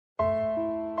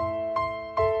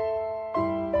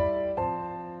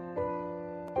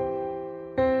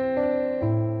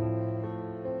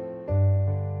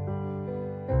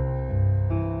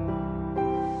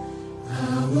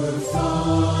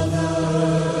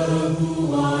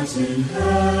in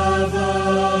heaven,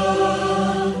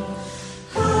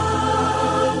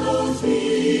 hallowed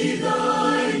be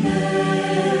thy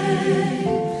name.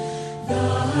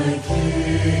 Thy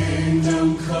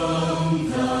kingdom come,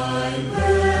 thy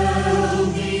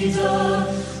will be done,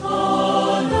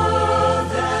 on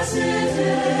earth as it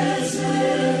is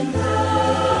in heaven.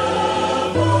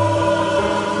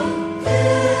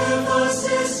 Give us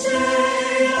this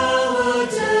day our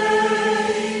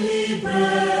daily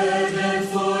bread, and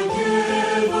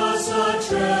forgive us our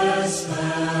trespasses,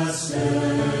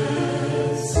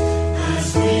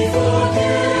 as we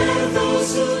forgive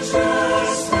those who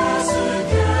trespass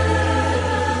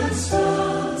against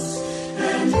us.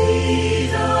 And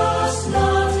lead us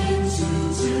not into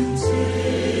temptation,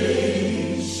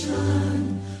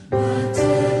 but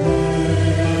deliver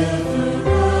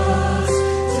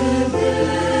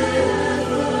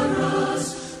us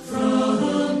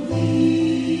from evil.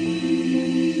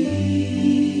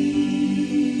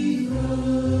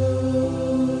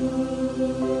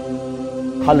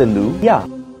 Hallelujah.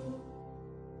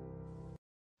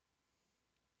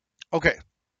 Okay.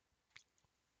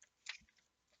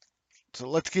 So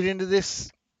let's get into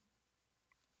this.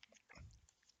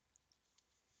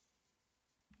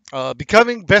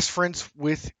 Becoming best friends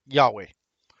with Yahweh.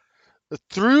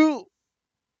 Through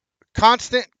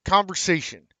constant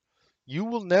conversation, you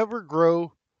will never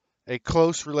grow a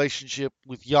close relationship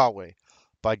with Yahweh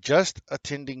by just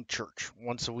attending church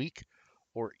once a week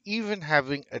or even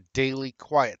having a daily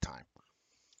quiet time.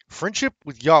 Friendship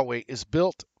with Yahweh is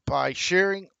built by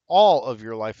sharing all of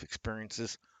your life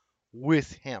experiences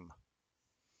with Him.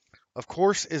 Of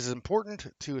course, it is important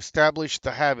to establish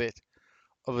the habit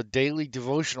of a daily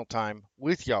devotional time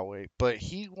with Yahweh, but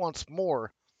He wants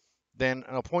more than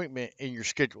an appointment in your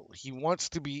schedule. He wants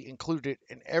to be included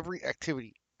in every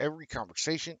activity, every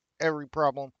conversation, every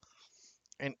problem,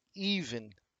 and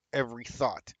even every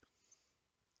thought.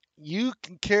 You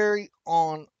can carry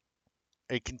on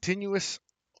a continuous,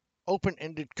 open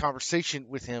ended conversation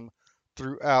with Him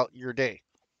throughout your day,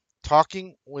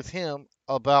 talking with Him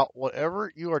about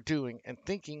whatever you are doing and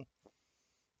thinking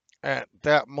at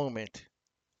that moment.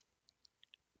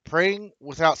 Praying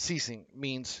without ceasing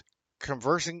means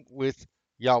conversing with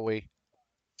Yahweh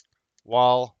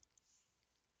while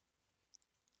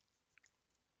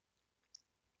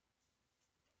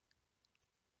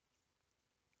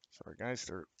sorry guys,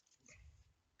 there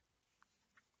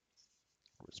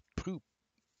was poop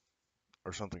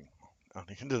or something on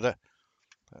the end of that.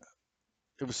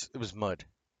 It was mud.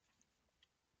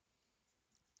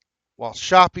 While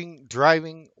shopping,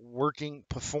 driving, working,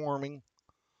 performing,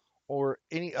 or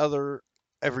any other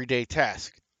everyday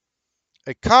task.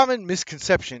 A common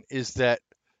misconception is that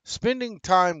spending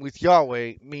time with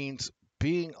Yahweh means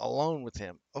being alone with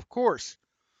Him. Of course,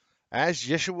 as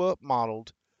Yeshua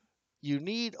modeled, you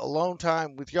need alone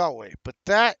time with Yahweh, but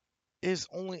that is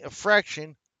only a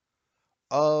fraction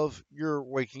of your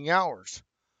waking hours.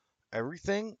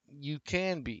 Everything you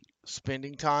can be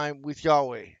spending time with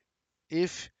Yahweh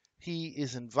if He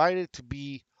is invited to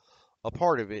be a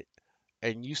part of it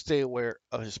and you stay aware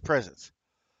of His presence.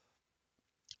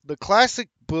 The classic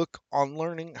book on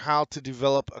learning how to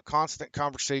develop a constant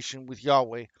conversation with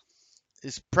Yahweh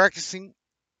is Practicing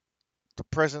the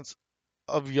Presence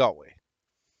of Yahweh.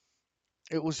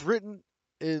 It was written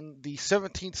in the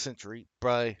 17th century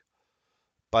by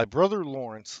Brother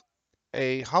Lawrence,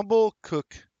 a humble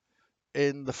cook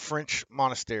in the French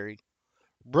monastery.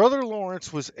 Brother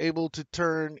Lawrence was able to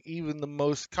turn even the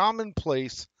most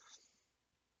commonplace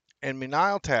and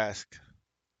menial task,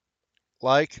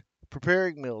 like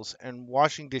preparing meals and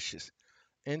washing dishes,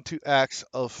 into acts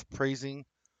of praising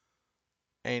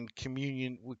and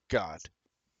communion with God.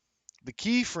 The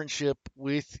key friendship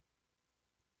with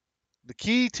the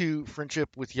key to friendship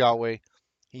with Yahweh,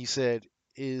 he said,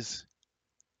 is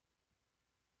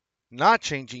not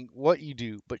changing what you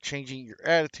do, but changing your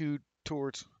attitude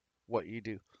towards what you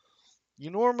do. You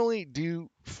normally do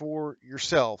for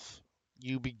yourself.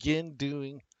 You begin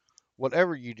doing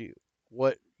whatever you do.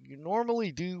 What you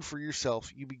normally do for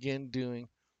yourself, you begin doing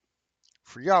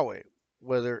for Yahweh,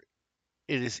 whether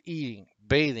it is eating,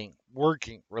 bathing,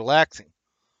 working, relaxing,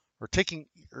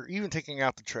 or even taking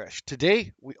out the trash.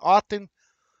 Today, we often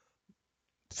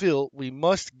feel we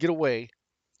must get away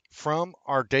from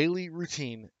our daily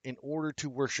routine in order to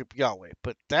worship Yahweh,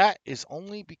 but that is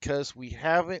only because we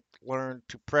haven't learned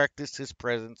to practice His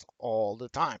presence all the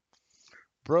time.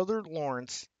 Brother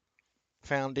Lawrence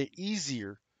found it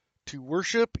easier to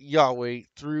worship Yahweh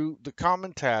through the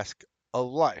common task of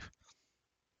life.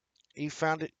 He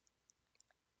found it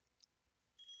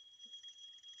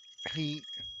he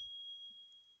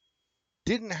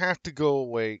didn't have to go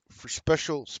away for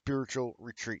special spiritual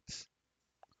retreats.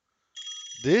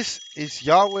 This is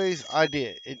Yahweh's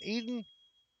idea. In Eden,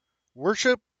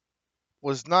 worship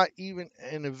was not even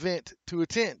an event to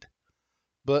attend,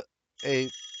 but a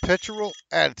perpetual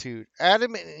attitude.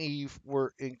 Adam and Eve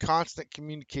were in constant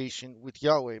communication with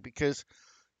Yahweh because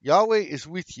Yahweh is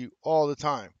with you all the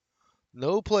time.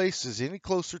 No place is any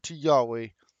closer to Yahweh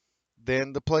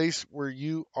than the place where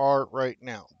you are right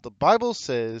now. The Bible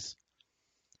says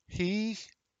He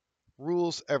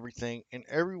rules everything and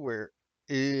everywhere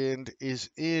and is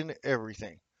in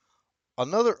everything.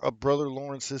 Another of Brother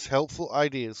Lawrence's helpful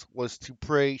ideas was to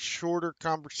pray shorter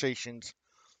conversations,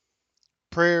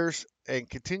 prayers, and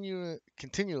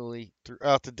continually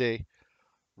throughout the day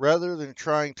rather than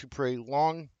trying to pray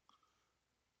long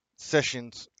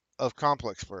sessions of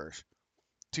complex prayers.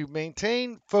 To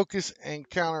maintain focus and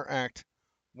counteract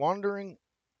wandering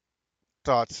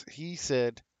thoughts, he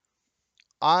said,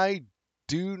 I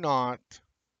do not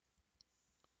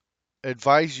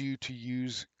advise you to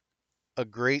use a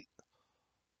great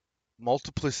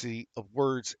multiplicity of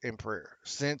words in prayer,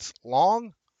 since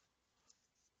long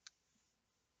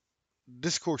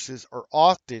discourses are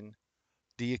often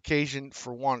the occasion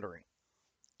for wandering.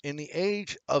 In the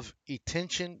age of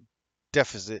attention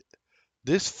deficit,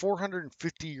 this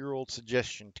 450-year-old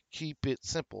suggestion to keep it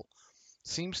simple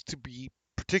seems to be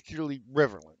particularly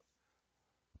relevant.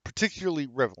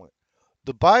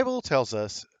 The Bible tells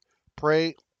us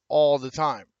pray all the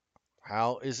time.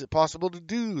 How is it possible to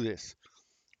do this?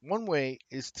 One way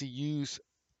is to use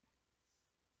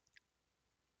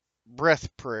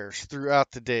breath prayers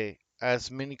throughout the day, as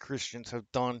many Christians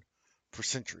have done for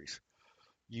centuries.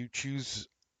 You choose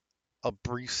a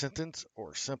brief sentence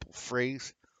or simple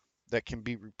phrase that can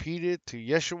be repeated to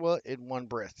Yeshua in one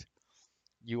breath.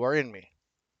 You are in me.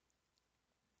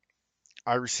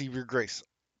 I receive your grace.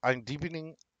 I'm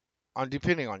deepening I'm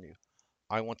depending on you.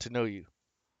 I want to know you.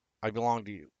 I belong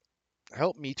to you.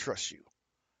 Help me trust you.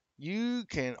 You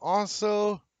can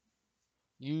also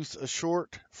use a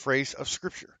short phrase of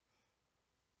scripture.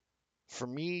 For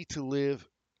me to live,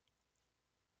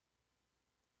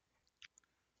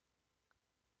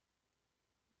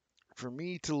 for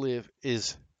me to live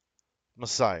is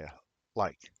Messiah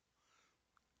like.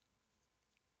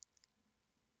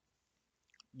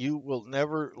 You will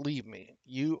never leave me.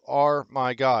 You are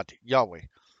my God, Yahweh.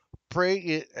 Pray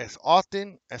it as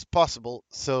often as possible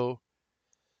so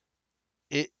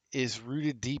it is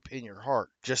rooted deep in your heart.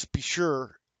 Just be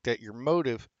sure that your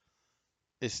motive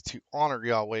is to honor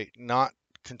Yahweh, not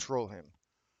control him.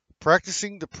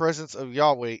 Practicing the presence of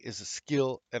Yahweh is a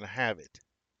skill and a habit.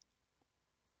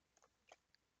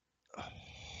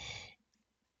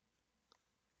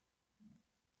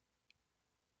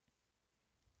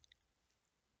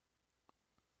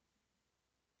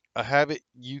 A habit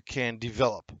you can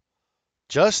develop.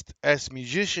 Just as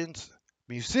musicians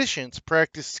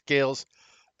practice scales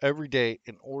every day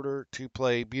in order to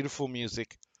play beautiful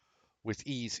music with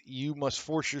ease, you must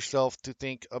force yourself to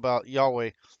think about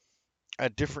Yahweh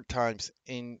at different times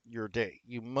in your day.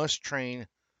 You must train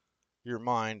your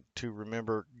mind to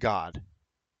remember God.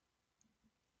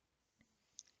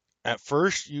 At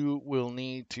first, you will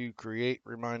need to create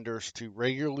reminders to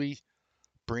regularly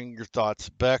bring your thoughts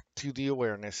back to the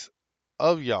awareness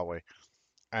of Yahweh.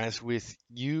 As with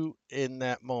you in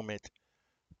that moment,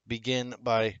 begin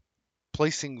by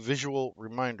placing visual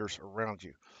reminders around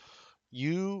you.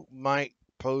 You might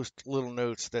post little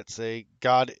notes that say,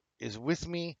 God is with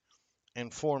me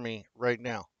and for me right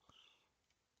now.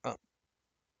 Uh,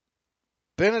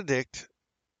 Benedict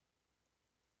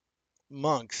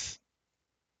monks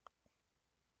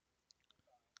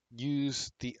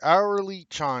use the hourly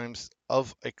chimes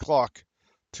of a clock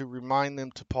to remind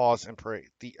them to pause and pray.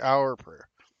 The hour prayer.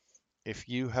 If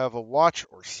you have a watch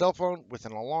or cell phone with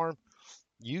an alarm,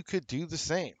 you could do the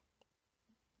same.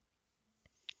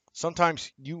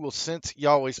 Sometimes you will sense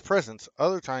Yahweh's presence,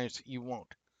 other times you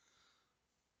won't.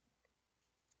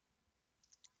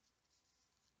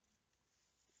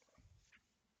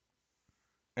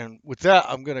 And with that,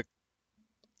 I'm gonna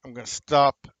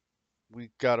stop.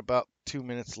 We've got about 2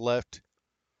 minutes left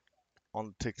on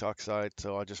the TikTok side,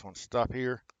 so I just want to stop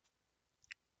here.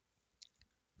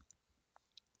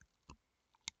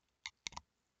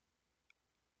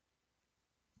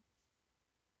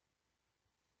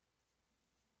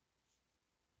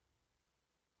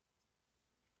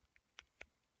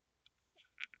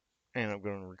 And I'm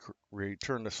going to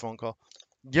return this phone call.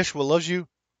 Yeshua loves you.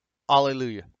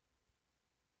 Alleluia.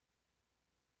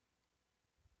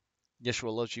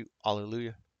 Yeshua loves you.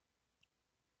 Alleluia.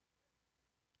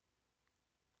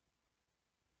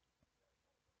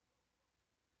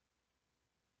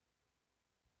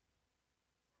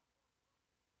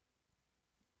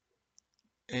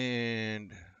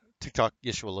 And TikTok,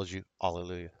 Yeshua loves you.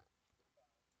 Hallelujah.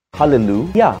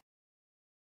 Hallelujah.